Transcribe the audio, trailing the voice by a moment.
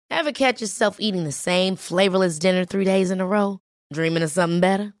Ever catch yourself eating the same flavorless dinner 3 days in a row? Dreaming of something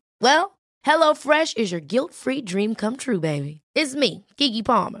better? Well, HelloFresh is your guilt-free dream come true, baby. It's me, Keke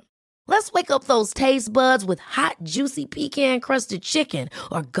Palmer. Let's wake up those taste buds with hot, juicy pecan-crusted chicken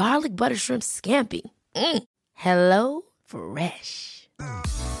or garlic butter shrimp scampi. Hello Fresh.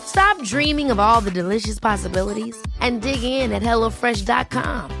 Stop dreaming of all the delicious possibilities and dig in at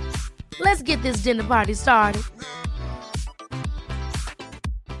HelloFresh.com. Let's get this dinner party started.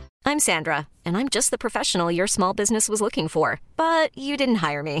 I'm Sandra, and I'm just the professional your small business was looking for. But you didn't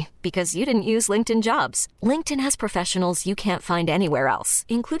hire me because you didn't use LinkedIn Jobs. LinkedIn has professionals you can't find anywhere else,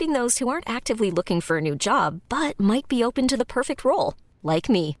 including those who aren't actively looking for a new job, but might be open to the perfect role, like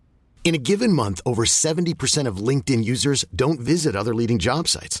me. In a given month, over 70% of LinkedIn users don't visit other leading job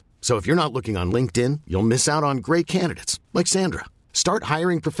sites. So if you're not looking on LinkedIn, you'll miss out on great candidates like Sandra. Start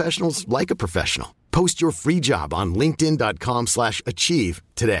hiring professionals like a professional. Post your free job on linkedin.com/achieve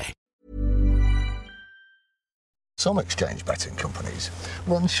today. Some exchange betting companies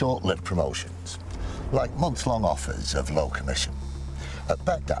run short-lived promotions, like months-long offers of low commission. At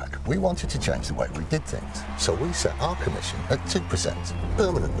BetDAG, we wanted to change the way we did things, so we set our commission at 2%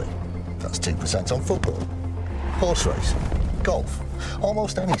 permanently. That's 2% on football, horse racing, golf,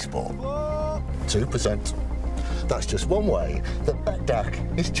 almost any sport. 2%. That's just one way that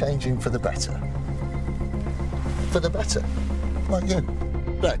BetDAG is changing for the better. For the better, like you.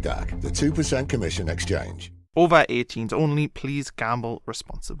 BetDAG, the 2% commission exchange. Over 18s only, please gamble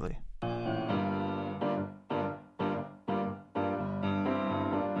responsibly.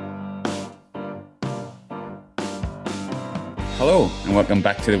 Hello, and welcome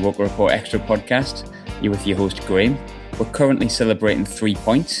back to the Roker Report Extra podcast. You're with your host, Graham. We're currently celebrating 3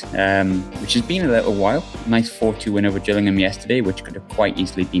 points, which has been a little while. Nice 4-2 win over Gillingham yesterday, which could have quite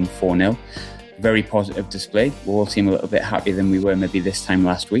easily been 4-0. Very positive display. We all seem a little bit happier than we were maybe this time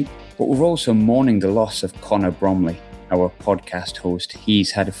last week. But we're also mourning the loss of Connor Bromley, our podcast host.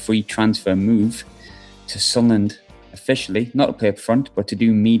 He's had a free transfer move to Sunderland officially, not to play up front, but to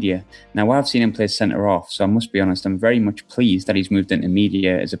do media. Now, I've seen him play centre off, so I must be honest, I'm very much pleased that he's moved into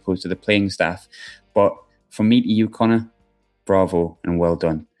media as opposed to the playing staff. But from me to you, Connor, bravo and well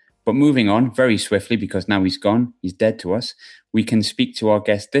done. But moving on very swiftly, because now he's gone, he's dead to us, we can speak to our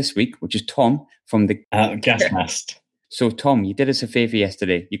guest this week, which is Tom from the Gas Mask. So, Tom, you did us a favour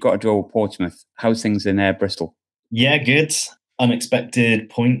yesterday. You got a draw with Portsmouth. How's things in Bristol? Yeah, good. Unexpected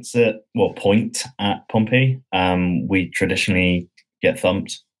point at Pompey. We traditionally get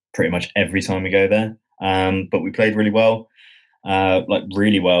thumped pretty much every time we go there. But we played really well,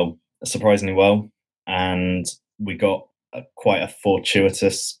 really well, surprisingly well. And we got quite a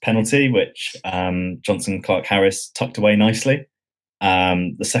fortuitous penalty, which Johnson Clark-Harris tucked away nicely.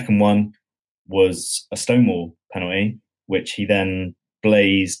 The second one was a Stonewall penalty, which he then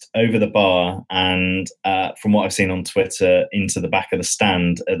blazed over the bar and from what I've seen on Twitter into the back of the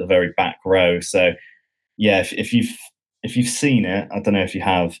stand at the very back row. So yeah, if you've seen it, I don't know if you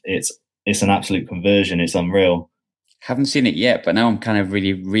have, it's an absolute conversion. It's unreal. Haven't seen it yet, but now I'm kind of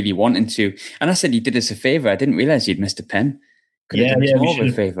really, really wanting to. And I said you did us a favour. I didn't realise you'd missed a pen. Could have done us more of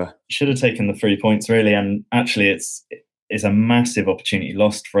a favour. Should have taken the 3 points really. And actually it's a massive opportunity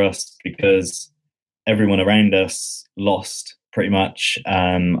lost for us because everyone around us lost pretty much.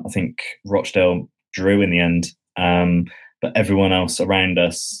 I think Rochdale drew in the end, but everyone else around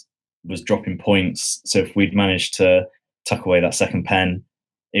us was dropping points. So if we'd managed to tuck away that second pen,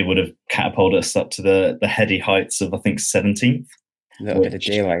 it would have catapulted us up to the heady heights of, I think, 17th. A little bit of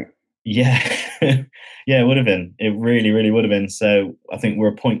daylight. Yeah. Yeah, it would have been. It really, really would have been. So I think we're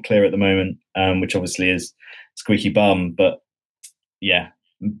a point clear at the moment, which obviously is squeaky bum. But yeah,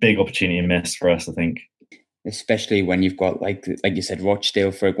 big opportunity missed for us, I think. Especially when you've got, like you said,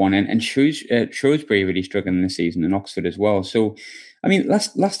 Rochdale for one, and Shrewsbury really struggling this season, and Oxford as well. So, I mean,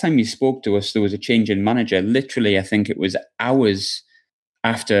 last time you spoke to us, there was a change in manager. Literally, I think it was hours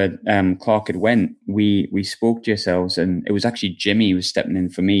after Clark had went, we spoke to yourselves, and it was actually Jimmy who was stepping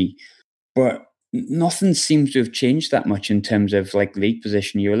in for me. But nothing seems to have changed that much in terms of like league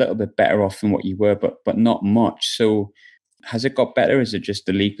position. You're a little bit better off than what you were, but not much. So has it got better? Is it just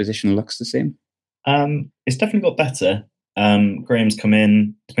the league position looks the same? It's definitely got better. Graham's come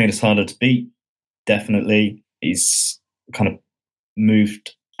in, it's made us harder to beat. Definitely. He's kind of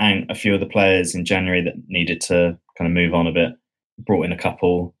moved out a few of the players in January that needed to kind of move on a bit. Brought in a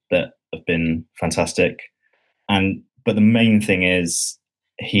couple that have been fantastic. But the main thing is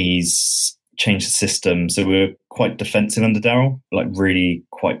he's changed the system. So we were quite defensive under Darryl, like really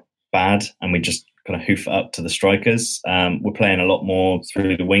quite bad. And we just kind of hoof it up to the strikers. We're playing a lot more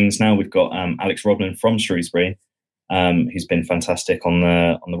through the wings now. We've got Alex Roblin from Shrewsbury, who's been fantastic on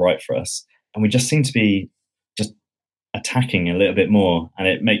the right for us. And we just seem to be just attacking a little bit more, and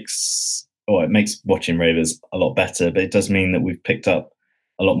it makes watching Ravers a lot better. But it does mean that we've picked up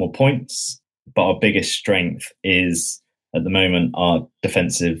a lot more points. But our biggest strength is at the moment our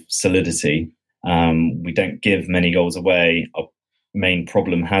defensive solidity. We don't give many goals away. Our main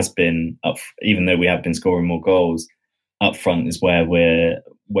problem has been even though we have been scoring more goals, up front is where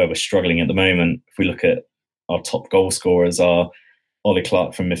we're struggling at the moment. If we look at our top goal scorers, are Ollie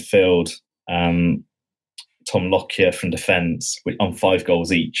Clark from midfield, Tom Lockyer from defence, on 5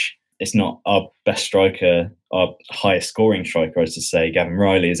 goals each. It's not our best striker, our highest scoring striker, as to say. Gavin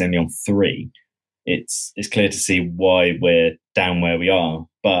Riley is only on 3. It's clear to see why we're down where we are.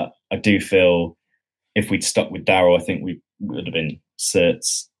 But I do feel if we'd stuck with Darryl, I think we would have been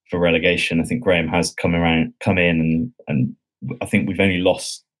certs for relegation. I think Graham has come in, and I think we've only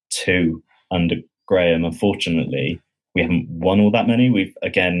lost 2 under Graham. Unfortunately, we haven't won all that many. We've,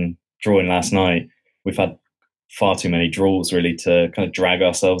 again, drawing last night, we've had far too many draws really to kind of drag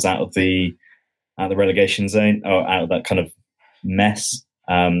ourselves out of the relegation zone, or out of that kind of mess.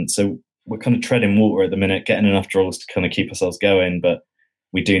 So we're kind of treading water at the minute, getting enough draws to kind of keep ourselves going, but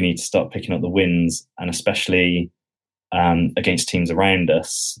we do need to start picking up the wins, and especially against teams around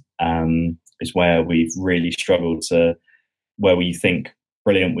us is where we've really struggled to, where we think,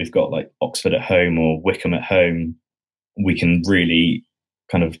 brilliant, we've got like Oxford at home or Wycombe at home, we can really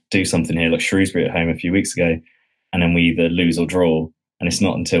kind of do something here, like Shrewsbury at home a few weeks ago, and then we either lose or draw. And it's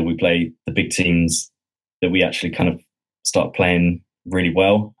not until we play the big teams that we actually kind of start playing really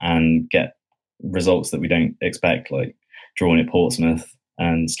well and get results that we don't expect, like drawing at Portsmouth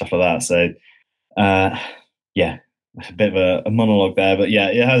and stuff like that. So yeah, a bit of a monologue there, but yeah,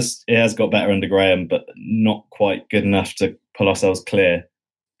 it has got better under Graham, but not quite good enough to pull ourselves clear.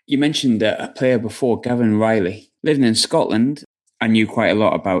 You mentioned a player before, Gavin Riley. Living in Scotland, I knew quite a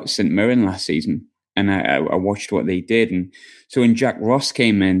lot about St Mirren last season, and I watched what they did. And so when Jack Ross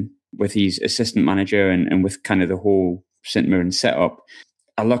came in with his assistant manager and with kind of the whole St Mirren setup,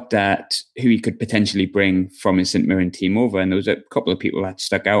 I looked at who he could potentially bring from his St Mirren team over, and there was a couple of people that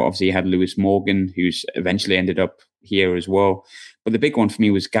stuck out. Obviously, you had Lewis Morgan, who's eventually ended up here as well. But the big one for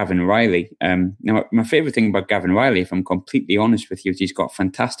me was Gavin Riley. Now, my favourite thing about Gavin Riley, if I'm completely honest with you, is he's got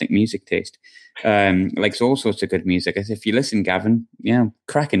fantastic music taste. Likes all sorts of good music. If you listen, Gavin, yeah,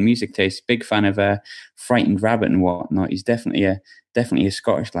 cracking music taste. Big fan of Frightened Rabbit and whatnot. He's definitely a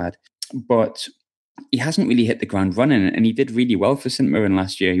Scottish lad. But he hasn't really hit the ground running, and he did really well for St Mirren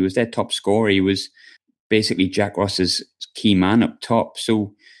last year. He was their top scorer. He was basically Jack Ross's key man up top.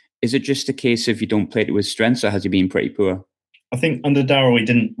 So is it just a case of you don't play to his strengths, or has he been pretty poor? I think under Darryl, we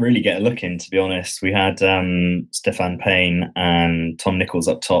didn't really get a look in, to be honest. We had Stefan Payne and Tom Nichols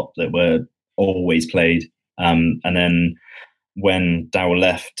up top that were always played. And then when Darryl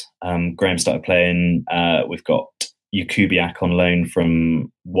left, Graham started playing. We've got Jakubiak on loan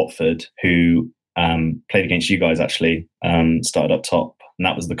from Watford, who played against you guys, actually, started up top. And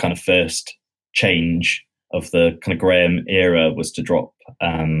that was the kind of first change of the kind of Graham era, was to drop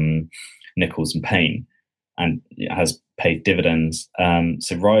Nichols and Payne. And it has paid dividends.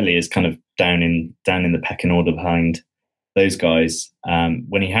 So Riley is kind of down in the pecking order behind those guys.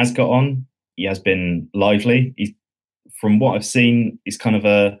 When he has got on, he has been lively. From what I've seen, he's kind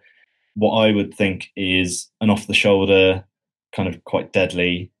of what I would think is an off the shoulder, kind of quite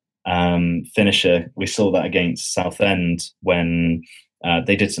deadly finisher. We saw that against Southend when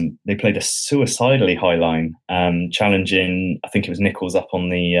they played a suicidally high line, challenging, I think it was Nichols up on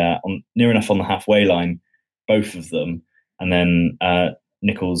the near enough on the halfway line, both of them, and then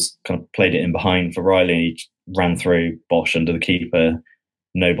Nichols kind of played it in behind for Riley. He ran through, bosh, under the keeper,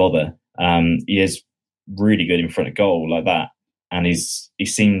 no bother. He is really good in front of goal like that, and he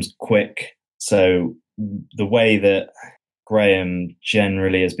seems quick. So the way that Graham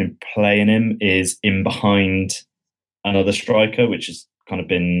generally has been playing him is in behind another striker, which has kind of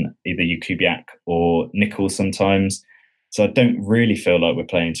been either Jakubiak or Nichols sometimes. So I don't really feel like we're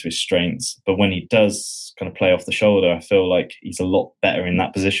playing to his strengths. But when he does kind of play off the shoulder, I feel like he's a lot better in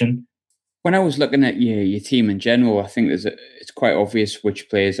that position. When I was looking at your team in general, I think it's quite obvious which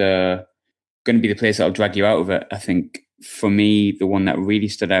players are going to be the players that will drag you out of it. I think for me, the one that really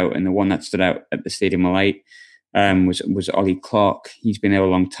stood out, and the one that stood out at the Stadium of Light, was Ollie Clark. He's been there a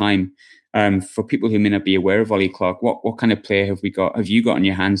long time. For people who may not be aware of Ollie Clark, what kind of player have you got on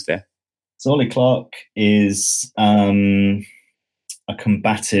your hands there? So Ollie Clark is a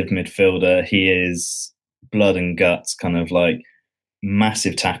combative midfielder. He is blood and guts, kind of like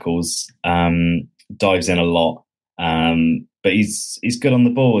massive tackles, dives in a lot. But he's good on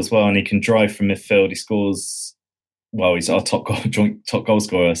the ball as well, and he can drive from midfield. He scores he's our joint top goal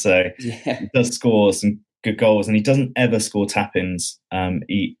scorer. So Yeah. he does score some good goals, and he doesn't ever score tap-ins.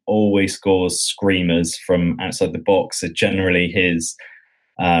 He always scores screamers from outside the box. So generally his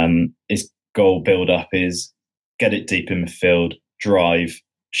goal build-up is get it deep in midfield, drive,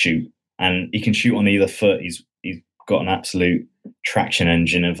 shoot. And he can shoot on either foot. He's got an absolute traction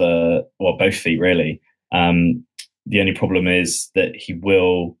engine of both feet, really. The only problem is that he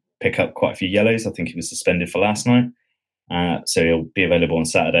will pick up quite a few yellows. I think he was suspended for last night. So he'll be available on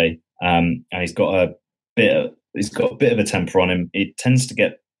Saturday. And he's got a bit of a temper on him. He tends to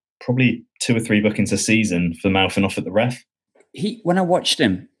get probably 2 or 3 bookings a season for mouthing off at the ref. When I watched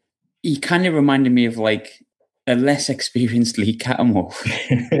him, he kind of reminded me of like a less experienced Lee Cattermole.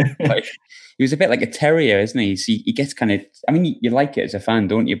 Like, he was a bit like a terrier, isn't he? So he gets kind of, I mean, you like it as a fan,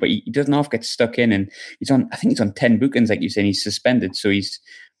 don't you? But he doesn't half get stuck in, and I think he's on 10 bookings, like you said, he's suspended. So he's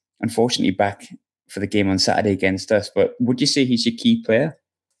unfortunately back for the game on Saturday against us. But would you say he's your key player?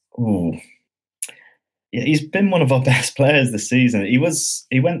 Ooh. Yeah, he's been one of our best players this season. He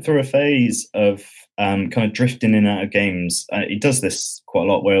went through a phase of kind of drifting in and out of games. He does this quite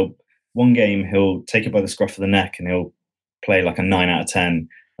a lot, where one game he'll take it by the scruff of the neck and he'll play like a 9 out of 10.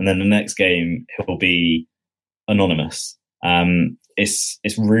 And then the next game he'll be anonymous. It's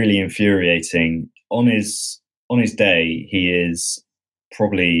really infuriating. On his day, he is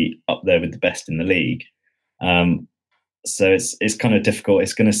probably up there with the best in the league. So it's kind of difficult.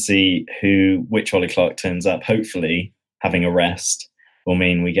 It's going to see which Ollie Clarke turns up. Hopefully, having a rest will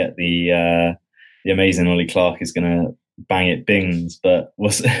mean we get the amazing Ollie Clarke is going to bang it bings, but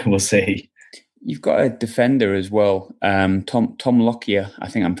we'll see. You've got a defender as well, Tom Lockyer, I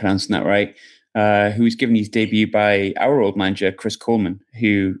think I'm pronouncing that right, who was given his debut by our old manager, Chris Coleman,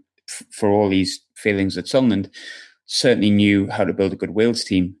 who, for all his failings at Sunderland, certainly knew how to build a good Wales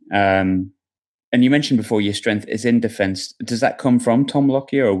team. And you mentioned before your strength is in defence. Does that come from Tom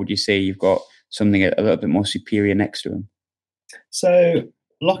Lockyer, or would you say you've got something a little bit more superior next to him? So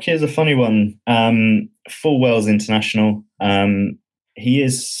Lockyer is a funny one. Full Wales international. He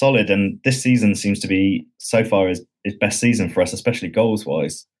is solid, and this season seems to be, so far, his best season for us, especially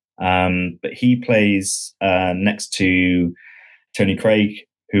goals-wise. But he plays next to Tony Craig,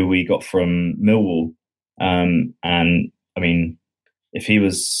 who we got from Millwall. And, I mean, if he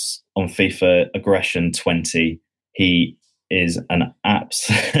was on FIFA Aggression 20, he is an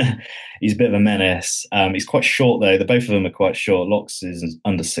apps. He's a bit of a menace. He's quite short, though. The both of them are quite short. Locks is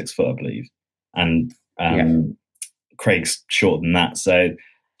under 6 foot, I believe. And Craig's shorter than that. So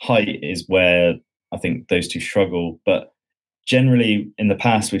height is where I think those two struggle. But generally, in the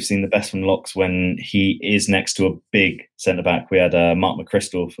past, we've seen the best from Locks when he is next to a big centre-back. We had Mark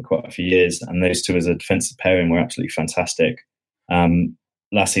McChrystal for quite a few years, and those two as a defensive pairing were absolutely fantastic.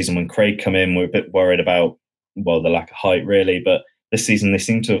 Last season when Craig came in, we were a bit worried about, the lack of height, really. But this season, they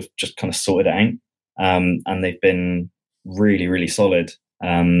seem to have just kind of sorted it out. And they've been really, really solid.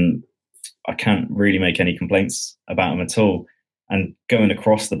 I can't really make any complaints about them at all. And going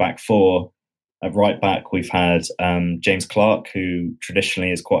across the back four, at right back, we've had James Clarke, who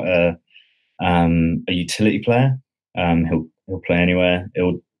traditionally is quite a utility player. He'll play anywhere.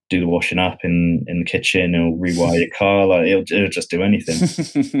 He'll do the washing up in the kitchen. He'll rewire your car. Like he'll just do anything.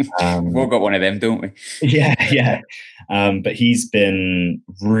 We've all got one of them, don't we? Yeah. But he's been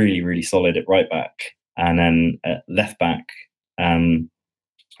really, really solid at right back, and then at left back,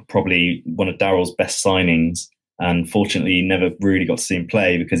 probably one of Daryl's best signings. And fortunately, never really got to see him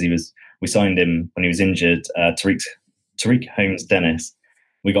play because we signed him when he was injured. Tariq Holmes-Dennis.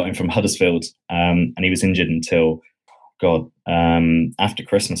 We got him from Huddersfield, and he was injured until after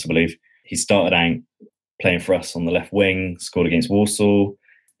Christmas, I believe. He started out playing for us on the left wing, scored against Walsall.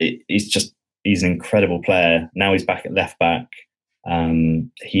 He's an incredible player. Now he's back at left back.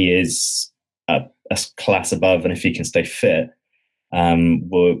 He is a class above, and if he can stay fit,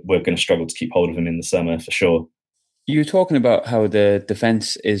 we're going to struggle to keep hold of him in the summer for sure. You were talking about how the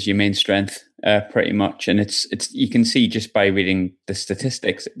defence is your main strength, pretty much, and it's you can see just by reading the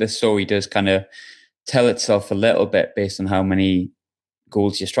statistics, the story does kind of tell itself a little bit based on how many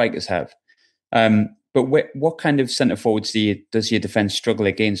goals your strikers have. But what kind of centre forwards does your defence struggle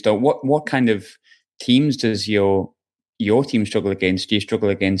against, or what kind of teams does your team struggle against? Do you struggle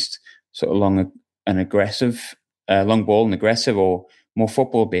against sort of long ball and aggressive, or more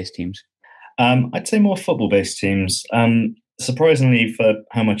football based teams? I'd say more football-based teams. Surprisingly, for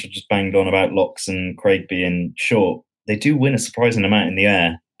how much I've just banged on about Locks and Craig being short, they do win a surprising amount in the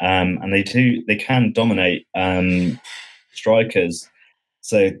air, and they can dominate strikers.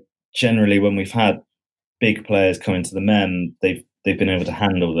 So generally, when we've had big players come into the men, they've been able to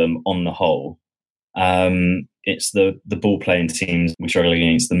handle them on the whole. it's the ball playing teams we struggle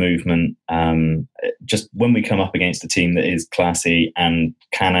against, the movement. Just when we come up against a team that is classy and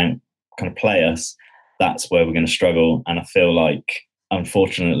can kind of play us, that's where we're going to struggle. And I feel like,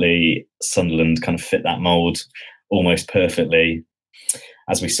 unfortunately, Sunderland kind of fit that mould almost perfectly.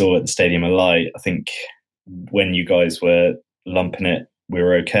 As we saw at the Stadium of Light, I think when you guys were lumping it, we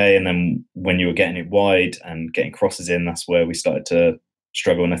were okay. And then when you were getting it wide and getting crosses in, that's where we started to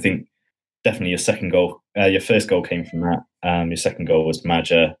struggle. And I think definitely your first goal came from that. Your second goal was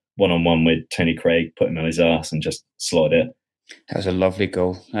Maja, one-on-one with Tony Craig, put him on his arse and just slotted it. That was a lovely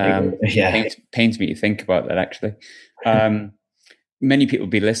goal. Yeah. Pains me to think about that, actually. Many people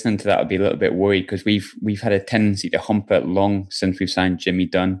be listening to that will be a little bit worried because we've had a tendency to hump it long since we've signed Jimmy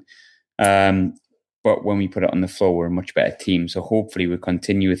Dunn. But when we put it on the floor, we're a much better team. So hopefully we'll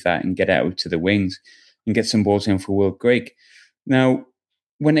continue with that and get out to the wings and get some balls in for Will Grigg. Now,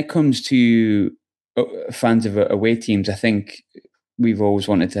 when it comes to fans of away teams, I think we've always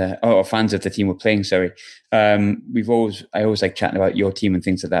wanted to, or fans of the team we're playing, sorry. I always like chatting about your team and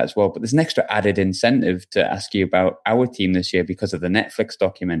things like that as well. But there's an extra added incentive to ask you about our team this year because of the Netflix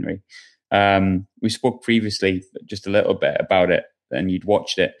documentary. We spoke previously just a little bit about it and you'd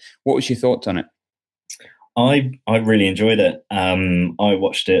watched it. What was your thoughts on it? I really enjoyed it. I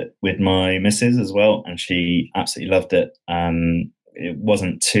watched it with my missus as well, and she absolutely loved it. It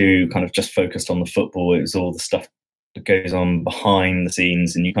wasn't too kind of just focused on the football. It was all the stuff that goes on behind the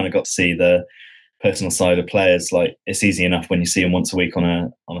scenes, and you kind of got to see the personal side of players. Like, it's easy enough when you see them once a week on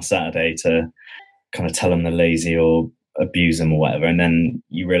a Saturday to kind of tell them they're lazy or abuse them or whatever, and then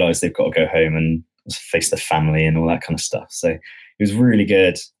you realise they've got to go home and face their family and all that kind of stuff. So it was really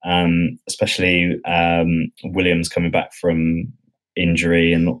good, especially Williams coming back from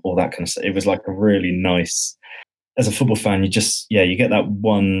injury and all that kind of stuff. It was like a really nice, as a football fan, you get that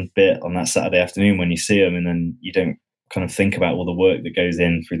one bit on that Saturday afternoon when you see them, and then you don't kind of think about all the work that goes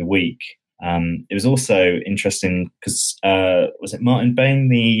in through the week. It was also interesting because, was it Martin Bain,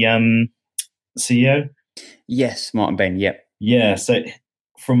 the CEO? Yes, Martin Bain, yep. Yeah, so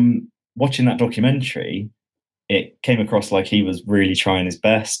from watching that documentary, it came across like he was really trying his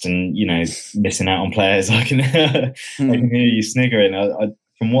best and, missing out on players. I can hear you sniggering.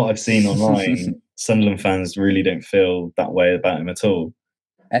 From what I've seen online, Sunderland fans really don't feel that way about him at all.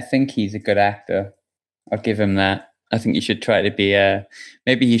 I think he's a good actor. I'll give him that. I think you should try to be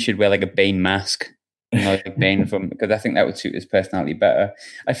maybe he should wear like a Bane mask, like Bane from, because I think that would suit his personality better.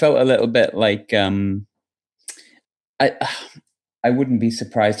 I felt a little bit like I wouldn't be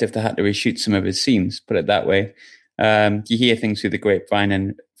surprised if they had to reshoot some of his scenes, put it that way. You hear things through the grapevine,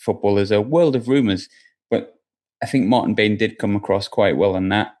 and football is a world of rumours. But I think Martin Bain did come across quite well on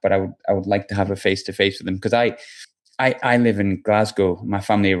that. But I would like to have a face-to-face with him, because I live in Glasgow. My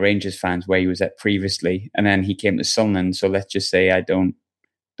family are Rangers fans, where he was at previously, and then he came to Sunderland. So let's just say I don't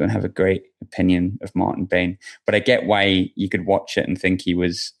have a great opinion of Martin Bain. But I get why you could watch it and think he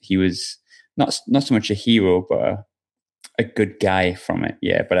was not so much a hero, but a good guy from it.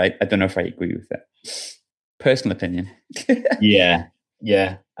 Yeah, but I don't know if I agree with it. Personal opinion. Yeah.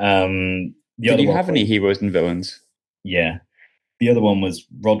 Did you have any heroes and villains? Yeah. The other one was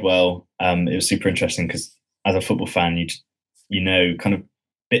Rodwell. It was super interesting because as a football fan, you know kind of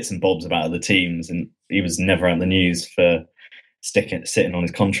bits and bobs about other teams, and he was never out in the news for sitting on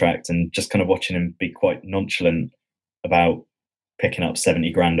his contract, and just kind of watching him be quite nonchalant about picking up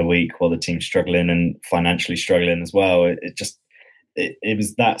 70 grand a week while the team's struggling and financially struggling as well. It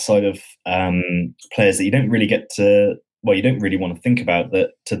was that side of players that you don't really get to, well, you don't really want to think about,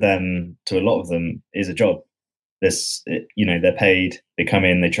 that to a lot of them is a job. They're paid, they come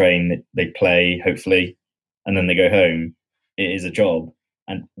in, they train, they play, hopefully, and then they go home. It is a job.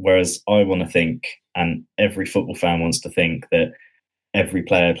 And whereas I want to think, and every football fan wants to think, that every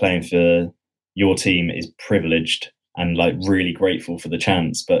player playing for your team is privileged and like really grateful for the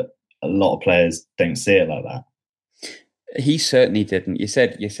chance, but a lot of players don't see it like that. He certainly didn't. You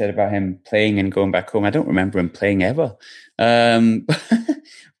said about him playing and going back home. I don't remember him playing ever.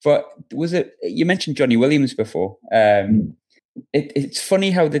 But was it? You mentioned Johnny Williams before. It's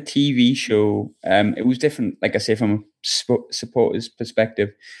funny how the TV show, it was different, like I say, from a supporter's perspective,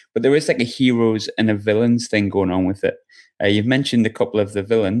 but there is like a heroes and a villains thing going on with it. You've mentioned a couple of the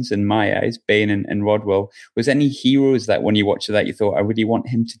villains in my eyes, Bain and Rodwell. Was any heroes that when you watched that you thought, I really want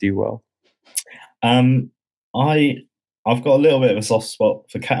him to do well? I've got a little bit of a soft spot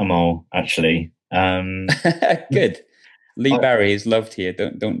for Catamol, actually. Good. Lee Barry is loved here.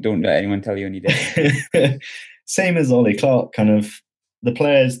 Don't let anyone tell you any different. Same as Ollie Clark, kind of the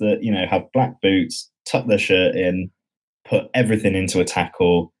players that, have black boots, tuck their shirt in, put everything into a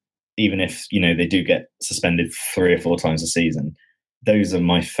tackle. even if, they do get suspended 3 or 4 times a season. Those are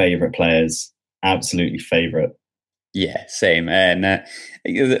my favourite players, absolutely favourite. Yeah, same. And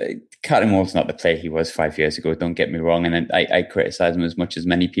Cattermole's not the player he was 5 years ago, don't get me wrong. And I criticise him as much as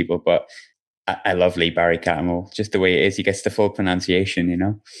many people, but I love Lee Barry Cattermole, just the way it is. He gets the full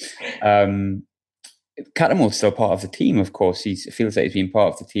pronunciation, Cattermole's still part of the team, of course. He feels like he's been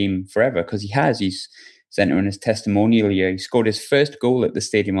part of the team forever because he has. He's entering his testimonial year. He scored his first goal at the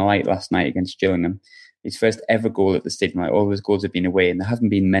Stadium of Light last night against Gillingham. His first ever goal at the Stadium of Light. All of his goals have been away, and there haven't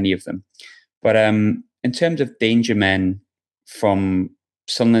been many of them. But in terms of danger men from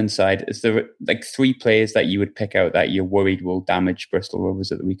Sunderland side, is there 3 players that you would pick out that you're worried will damage Bristol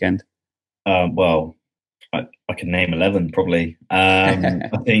Rovers at the weekend? Well, I can name 11 probably. I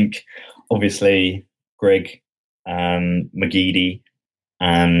think obviously Grigg, McGeady,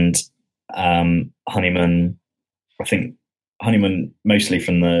 and Honeyman. I think Honeyman mostly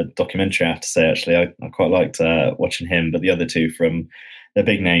from the documentary, I have to say. Actually, I quite liked watching him, but the other 2 from their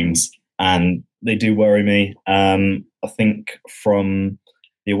big names, and they do worry me. I think from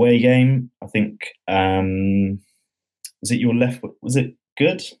the away game, I think was it your left? Was it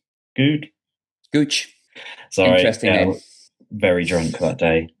Gooch? Sorry, interesting name. Very drunk that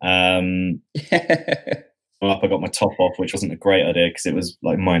day. I got my top off, which wasn't a great idea because it was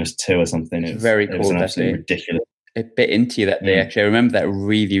like -2 or something. It was very cold. It was that day. Ridiculous. It bit into you that day. Actually, I remember that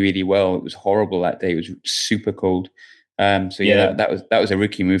really, really well. It was horrible that day. It was super cold. That was a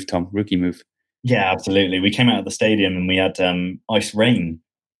rookie move, Tom. Rookie move. Yeah, absolutely. We came out of the stadium and we had ice rain.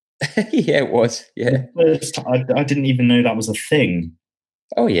 Yeah, it was. Yeah, I didn't even know that was a thing.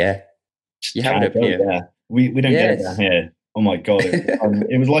 Oh yeah, you have it up here. Yeah. We don't get it down here. Oh my god,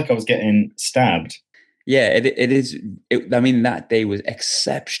 it was like I was getting stabbed. Yeah, it is. I mean, that day was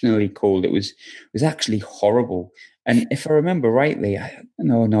exceptionally cold. It was actually horrible. And if I remember rightly, I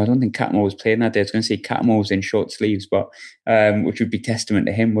don't think Cattermole was playing that day. I was going to say Cattermole was in short sleeves, but which would be testament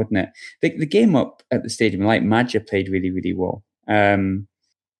to him, wouldn't it? The game up at the Stadium, like Madja played really, really well. I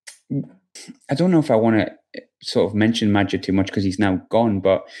don't know if I want to sort of mention Madja too much because he's now gone,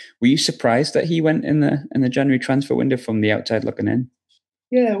 but were you surprised that he went in the January transfer window from the outside looking in?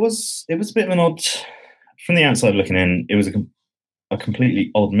 Yeah, it was a bit of an odd. From the outside looking in, it was a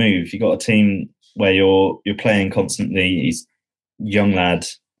completely odd move. You got a team where you're playing constantly. He's young lad,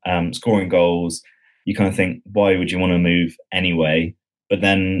 scoring goals. You kind of think, why would you want to move anyway? But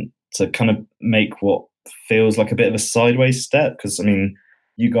then to kind of make what feels like a bit of a sideways step, because I mean,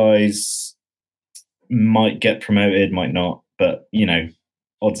 you guys might get promoted, might not, but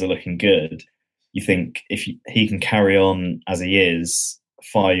odds are looking good. You think if he can carry on as he is,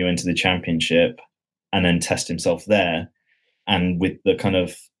 fire you into the Championship, and then test himself there, and with the kind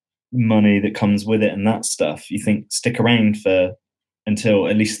of money that comes with it and that stuff, you think stick around for until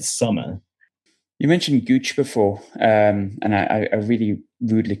at least the summer. You mentioned Gooch before, and I really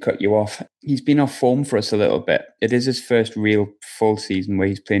rudely cut you off. He's been off form for us a little bit. It is his first real full season where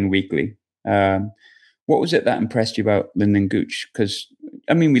he's playing weekly. What was it that impressed you about Lyndon Gooch? Because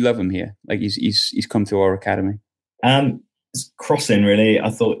I mean, we love him here. Like he's come through our academy. His crossing, really, I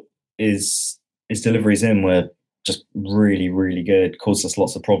thought his deliveries in were just really, really good. Caused us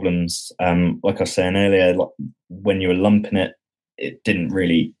lots of problems. Like I was saying earlier, when you were lumping it, it didn't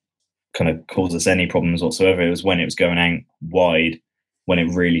really kind of cause us any problems whatsoever. It was when it was going out wide when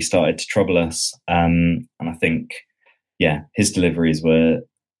it really started to trouble us. And I think, his deliveries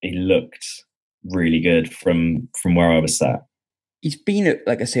he looked really good from where I was sat. He's been,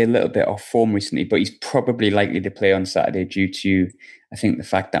 like I say, a little bit off form recently, but he's probably likely to play on Saturday due to, I think, the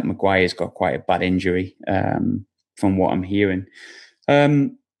fact that Maguire's got quite a bad injury, from what I'm hearing.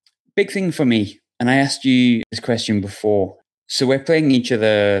 Big thing for me, and I asked you this question before. So we're playing each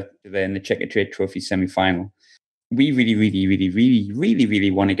other in the Checkatrade Trophy semi-final. We really, really, really, really, really,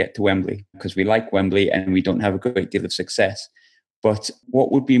 really want to get to Wembley because we like Wembley and we don't have a great deal of success. But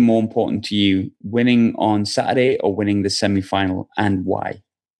what would be more important to you, winning on Saturday or winning the semi-final, and why?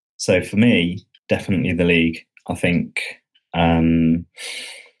 So for me, definitely the league. I think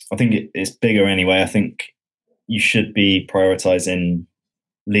it's bigger anyway. I think you should be prioritising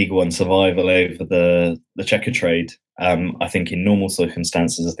League One survival over the Checkatrade. I think in normal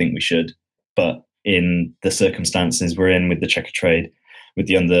circumstances, I think we should. But in the circumstances we're in with the Checkatrade, with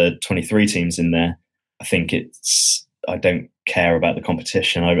the under-23 teams in there, I don't care about the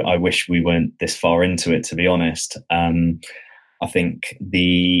competition. I wish we weren't this far into it, to be honest. I think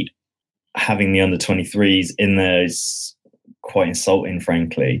having the under-23s in there is quite insulting,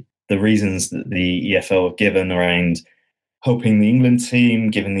 frankly. The reasons that the EFL have given around helping the England team,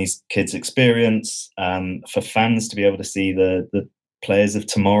 giving these kids experience, for fans to be able to see the players of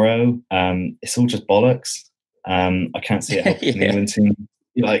tomorrow, it's all just bollocks. I can't see it helping the England team.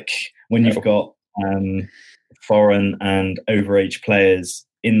 Like when you've got foreign and overage players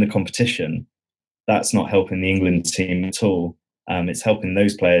in the competition, that's not helping the England team at all. It's helping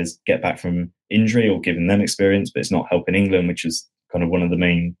those players get back from injury or giving them experience, but it's not helping England, which is kind of one of the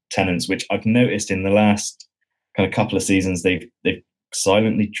main tenets, which I've noticed in the last kind of couple of seasons. They've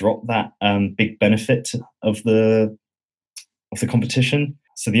silently dropped that big benefit of the competition.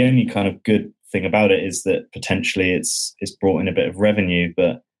 So the only kind of good thing about it is that potentially it's brought in a bit of revenue,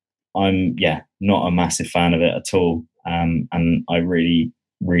 but I'm not a massive fan of it at all. And I really,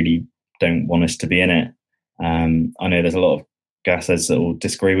 really don't want us to be in it. I know there's a lot of gassheads that will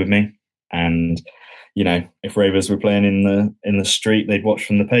disagree with me, and if Rovers were playing in the street, they'd watch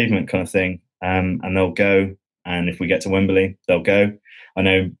from the pavement kind of thing, and they'll go. And if we get to Wembley, they'll go. I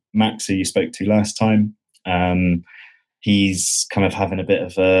know Max, who you spoke to last time, he's kind of having a bit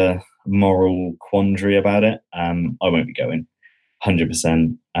of a moral quandary about it. I won't be going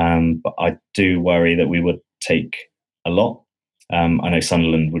 100%, but I do worry that we would take a lot. I know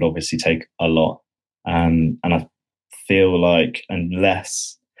Sunderland would obviously take a lot, and I feel like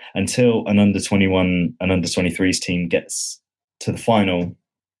until an under-21 and under-23s team gets to the final,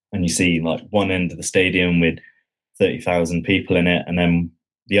 and you see like one end of the stadium with 30,000 people in it, and then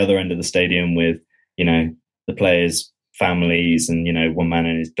the other end of the stadium with the players' families and one man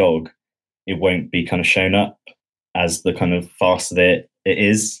and his dog, it won't be kind of shown up as the kind of farce that it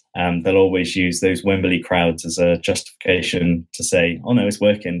is. They'll always use those Wembley crowds as a justification to say, oh no, it's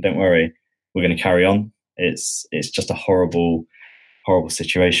working, don't worry, we're going to carry on. It's just a horrible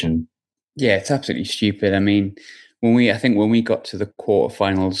situation. Yeah, it's absolutely stupid. I mean, when we got to the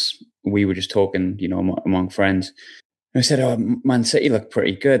quarterfinals, we were just talking, among friends. I said, "Oh, Man City look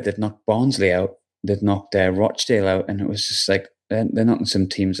pretty good. They've knocked Barnsley out. They've knocked Rochdale out," and it was just like they're knocking some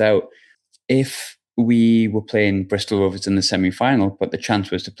teams out. If we were playing Bristol Rovers in the semi-final, but the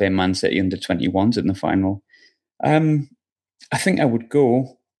chance was to play Man City under 21s in the final, I think I would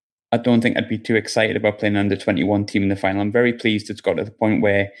go. I don't think I'd be too excited about playing an under 21 team in the final. I'm very pleased it's got to the point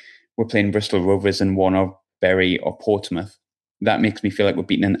where we're playing Bristol Rovers and one of Bury or Portsmouth. That makes me feel like we're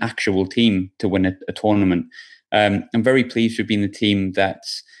beating an actual team to win a tournament. I'm very pleased we've been the team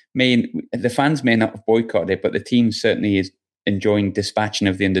that's the fans may not have boycotted it, but the team certainly is enjoying dispatching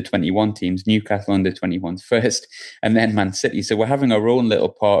of the under 21 teams. Newcastle under 21s first, and then Man City. So we're having our own little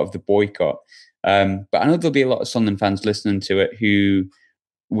part of the boycott. But I know there'll be a lot of Sunderland fans listening to it who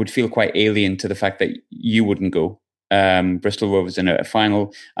would feel quite alien to the fact that you wouldn't go. Bristol Rovers in a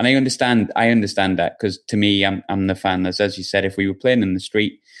final, and I understand that, because to me, I'm the fan that's, as you said, if we were playing in the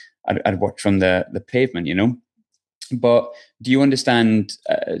street, I'd watch from the pavement, But do you understand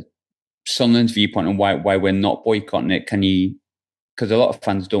Sunderland's viewpoint and why we're not boycotting it? Can you? Because a lot of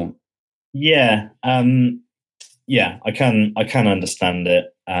fans don't. Yeah, I can understand it.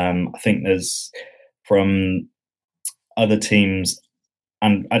 I think there's from other teams,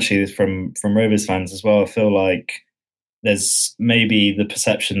 and actually from Rovers fans as well, I feel like there's maybe the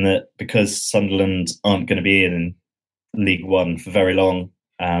perception that because Sunderland aren't going to be in League One for very long,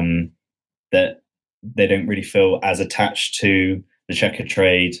 that they don't really feel as attached to the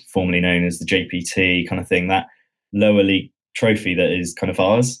Checkatrade, formerly known as the JPT kind of thing, that lower league trophy that is kind of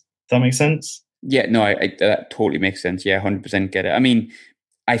ours. Does that make sense? Yeah, no, that totally makes sense. Yeah, 100% get it. I mean,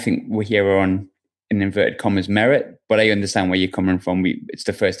 I think we're here on, in inverted commas, merit, but I understand where you're coming from. It's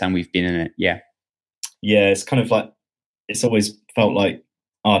the first time we've been in it. Yeah. Yeah, it's kind of like, it's always felt like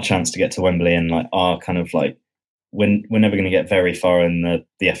our chance to get to Wembley, and like our kind of like, we're never going to get very far in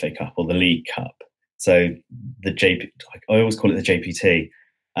the FA Cup or the League Cup. So I always call it the JPT,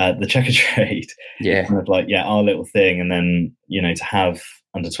 the Checkatrade. Yeah. Kind of like, our little thing. And then, to have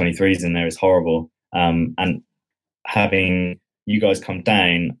under 23s in there is horrible. And having you guys come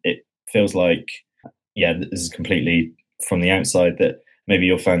down, it feels like, this is completely from the outside, that maybe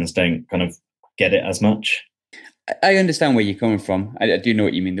your fans don't kind of get it as much. I understand where you're coming from. I do know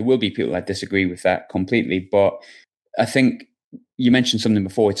what you mean. There will be people that disagree with that completely, but I think you mentioned something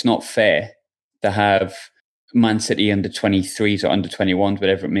before. It's not fair to have Man City under 23s or under 21s,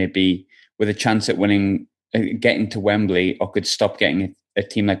 whatever it may be, with a chance at winning, getting to Wembley, or could stop getting a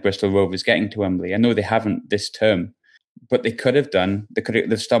team like Bristol Rovers getting to Wembley. I know they haven't this term, but they could have done.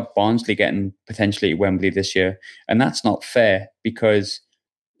 They've stopped Barnsley getting potentially to Wembley this year, and that's not fair, because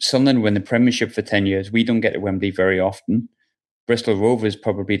Sunderland win the Premiership for 10 years. We don't get to Wembley very often. Bristol Rovers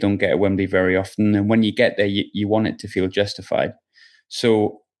probably don't get to Wembley very often. And when you get there, you want it to feel justified.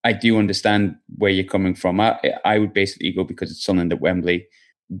 So I do understand where you're coming from. I would basically go because it's Sunderland at Wembley.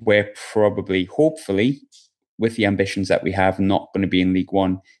 We're probably, hopefully, with the ambitions that we have, not going to be in League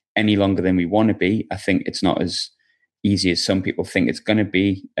One any longer than we want to be. I think it's not as easy as some people think it's going to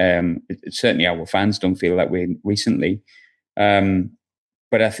be. Certainly our fans don't feel that way recently.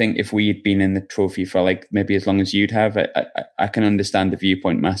 But I think if we had been in the trophy for like maybe as long as you'd have, I can understand the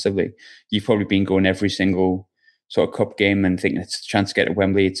viewpoint massively. You've probably been going every single sort of cup game and thinking it's a chance to get to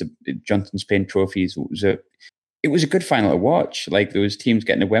Wembley. It's Johnson's Paint trophies. It was a good final to watch. Like there was teams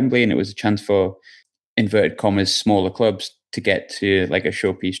getting to Wembley and it was a chance for inverted commas smaller clubs to get to like a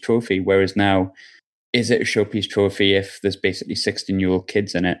showpiece trophy. Whereas now, is it a showpiece trophy if there's basically 16-year-old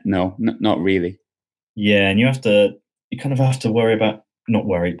kids in it? No, not really. Yeah, and you kind of have to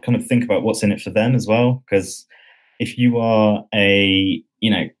kind of think about what's in it for them as well. Because if you are a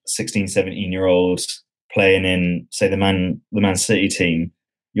 16, 17-year-old playing in, say, the Man City team,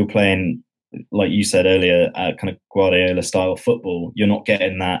 you're playing, like you said earlier, kind of Guardiola style football. You're not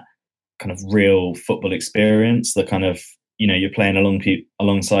getting that kind of real football experience. The kind of, you're playing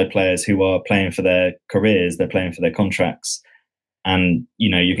alongside players who are playing for their careers, they're playing for their contracts. And,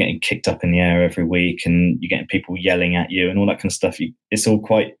 you're getting kicked up in the air every week and you're getting people yelling at you and all that kind of stuff. It's all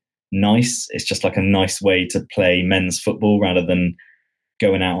quite nice. It's just like a nice way to play men's football rather than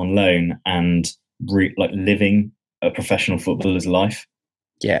going out on loan and living a professional footballer's life.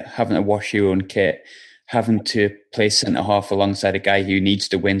 Yeah, having to wash your own kit, having to play centre-half alongside a guy who needs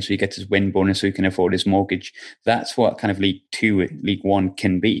to win so he gets his win bonus so he can afford his mortgage. That's what kind of League 2, League 1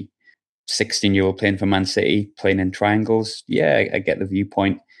 can be. 16-year-old playing for Man City, playing in triangles. Yeah, I get the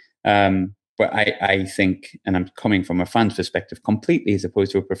viewpoint. But I think, and I'm coming from a fan's perspective completely as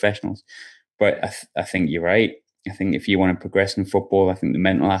opposed to a professional's, but I think you're right. I think if you want to progress in football, I think the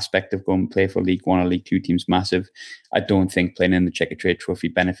mental aspect of going and play for League 1 or League 2 teams massive. I don't think playing in the Checkatrade Trophy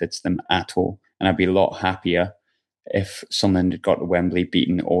benefits them at all. And I'd be a lot happier if Sunderland had got to Wembley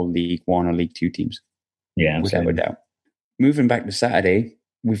beating all League 1 or League 2 teams. Yeah, absolutely. Without a doubt. Moving back to Saturday,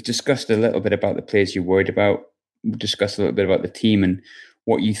 we've discussed a little bit about the players you're worried about. We've discussed a little bit about the team and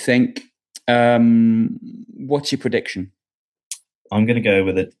what you think. What's your prediction? I'm going to go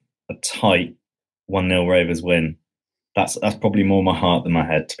with a tight 1-0 Rovers win. That's probably more my heart than my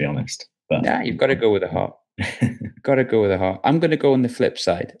head, to be honest. But nah, you've got to go with the heart. Got to go with the heart. I'm going to go on the flip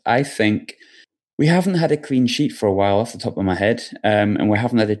side. I think we haven't had a clean sheet for a while off the top of my head, and we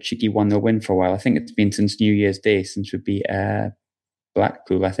haven't had a cheeky 1-0 win for a while. I think it's been since New Year's Day, since we beat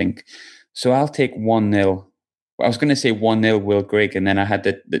Blackpool, I think. So I'll take 1-0. I was going to say 1-0 Will Grigg, and then I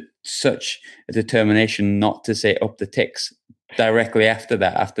had such a determination not to say up the ticks directly after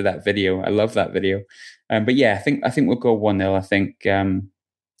that video. I love that video. But yeah, I think we'll go 1-0.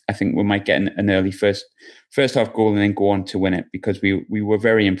 I think we might get an early first half goal and then go on to win it, because we were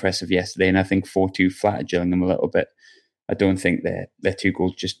very impressive yesterday, and I think 4-2 flattered Gillingham a little bit. I don't think their 2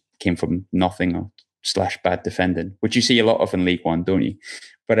 goals just came from nothing or / bad defending, which you see a lot of in League 1, don't you?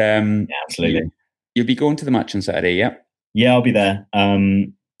 But yeah, absolutely. You'll be going to the match on Saturday, yeah? Yeah, I'll be there.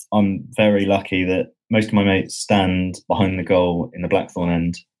 I'm very lucky that most of my mates stand behind the goal in the Blackthorn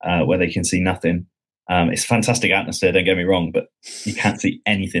end, where they can see nothing. It's a fantastic atmosphere, don't get me wrong, but you can't see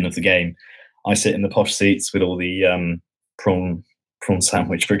anything of the game. I sit in the posh seats with all the prawn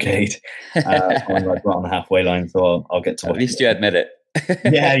sandwich brigade. I'm like right on the halfway line, so I'll get to watch. At least you admit it.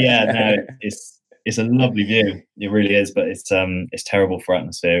 yeah. No, it's a lovely view. It really is, but it's terrible for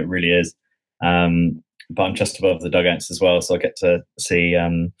atmosphere. It really is. But I'm just above the dugouts as well, so I get to see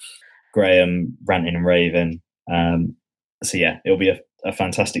Graham ranting and raving. So yeah, it'll be a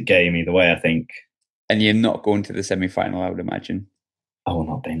fantastic game either way, I think. And you're not going to the semi-final, I would imagine. I will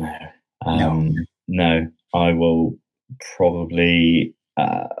not be, no. No, I will probably.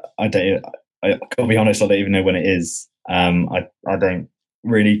 I gotta be honest, I don't even know when it is. I don't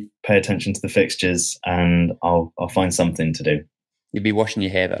really pay attention to the fixtures, and I'll find something to do. You'll be washing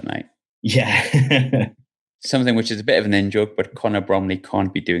your hair that night. Yeah. Something which is a bit of an in-joke, but Connor Bromley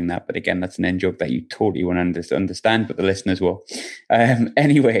can't be doing that. But again, that's an in-joke that you totally won't understand, but the listeners will.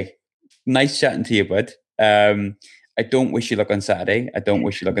 Anyway, nice chatting to you, bud. I don't wish you luck on Saturday. I don't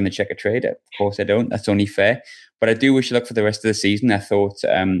wish you luck on the Checkatrade. Of course I don't. That's only fair. But I do wish you luck for the rest of the season. I thought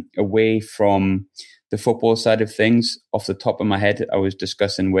away from the football side of things, off the top of my head, I was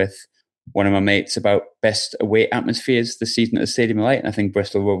discussing with one of my mates about best away atmospheres this season at the Stadium of Light, and I think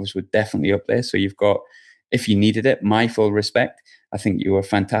Bristol Rovers were definitely up there. So you've got, if you needed it, my full respect. I think you were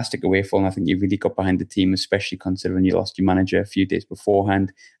fantastic away full, and I think you really got behind the team, especially considering you lost your manager a few days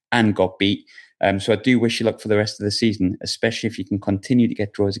beforehand and got beat. So I do wish you luck for the rest of the season, especially if you can continue to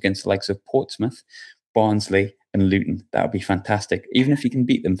get draws against the likes of Portsmouth, Barnsley and Luton. That would be fantastic. Even if you can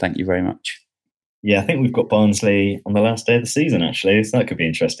beat them, thank you very much. Yeah, I think we've got Barnsley on the last day of the season, actually, so that could be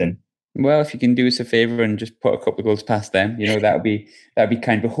interesting. Well, if you can do us a favour and just put a couple of goals past them, that'd be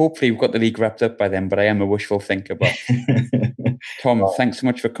kind. But hopefully we've got the league wrapped up by then. But I am a wishful thinker. But Tom, thanks so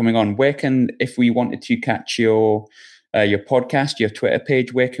much for coming on. If we wanted to catch your podcast, your Twitter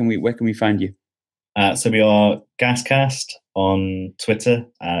page, where can we find you? So we are Gascast on Twitter.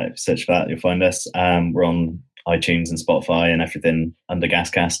 If you search for that, you'll find us. We're on iTunes and Spotify and everything under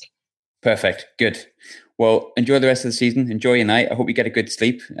Gascast. Perfect. Good. Well, enjoy the rest of the season. Enjoy your night. I hope you get a good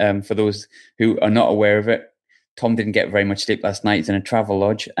sleep. For those who are not aware of it, Tom didn't get very much sleep last night. He's in a travel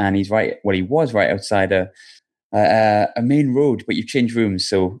lodge and he was right outside a main road, but you've changed rooms.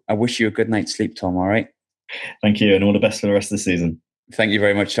 So I wish you a good night's sleep, Tom. All right. Thank you. And all the best for the rest of the season. Thank you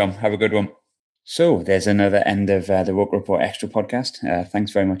very much, Tom. Have a good one. So there's another end of the Woke Report Extra podcast.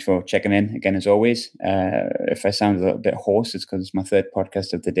 Thanks very much for checking in again, as always. If I sound a little bit hoarse, it's because it's my third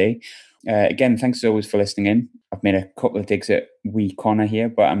podcast of the day. Again, thanks as always for listening in. I've made a couple of digs at wee Connor here,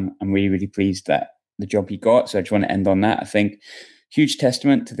 but I'm really, really pleased that the job he got. So I just want to end on that. I think huge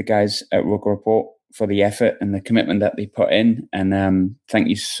testament to the guys at Woke Report for the effort and the commitment that they put in. And thank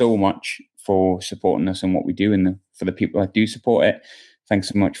you so much for supporting us and what we do, and for the people that do support it. Thanks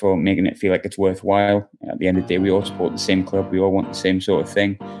so much for making it feel like it's worthwhile. At the end of the day, we all support the same club. We all want the same sort of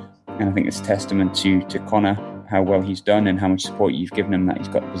thing. And I think it's a testament to Connor, how well he's done and how much support you've given him that he's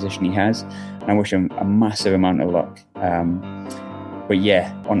got the position he has. And I wish him a massive amount of luck. But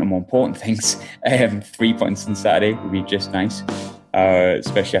yeah, on to more important things. 3 points on Saturday would be just nice,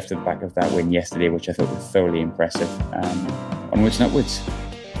 especially after the back of that win yesterday, which I thought was thoroughly impressive. Onwards and upwards.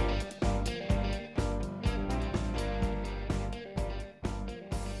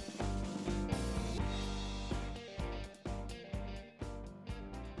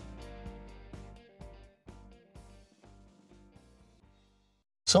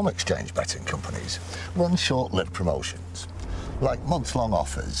 Some exchange betting companies run short-lived promotions, like months-long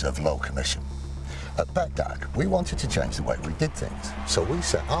offers of low commission. At Betdaq, we wanted to change the way we did things, so we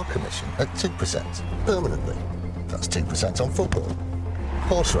set our commission at 2% permanently. That's 2% on football,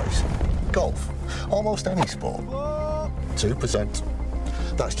 horse racing, golf, almost any sport. 2%.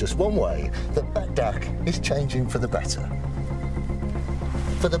 That's just one way that Betdaq is changing for the better.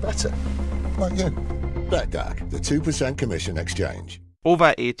 For the better, like you. Betdaq, the 2% commission exchange.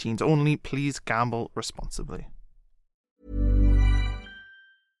 Over 18s only. Please gamble responsibly.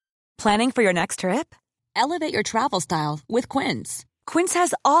 Planning for your next trip? Elevate your travel style with Quince. Quince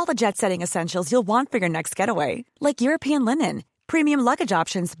has all the jet-setting essentials you'll want for your next getaway, like European linen, premium luggage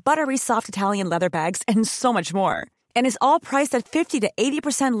options, buttery soft Italian leather bags, and so much more. And is all priced at 50 to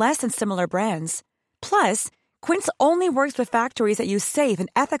 80% less than similar brands. Plus, Quince only works with factories that use safe and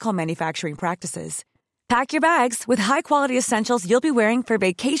ethical manufacturing practices. Pack your bags with high-quality essentials you'll be wearing for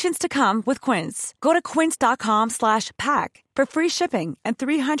vacations to come with Quince. Go to quince.com/pack for free shipping and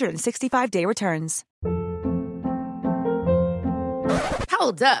 365-day returns.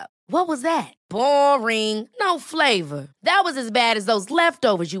 Hold up. What was that? Boring. No flavor. That was as bad as those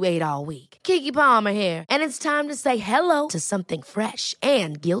leftovers you ate all week. Keke Palmer here. And it's time to say hello to something fresh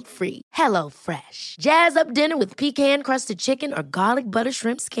and guilt-free. Hello Fresh. Jazz up dinner with pecan-crusted chicken or garlic butter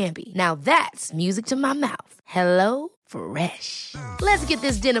shrimp scampi. Now that's music to my mouth. Hello Fresh. Let's get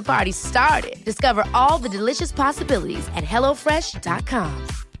this dinner party started. Discover all the delicious possibilities at HelloFresh.com.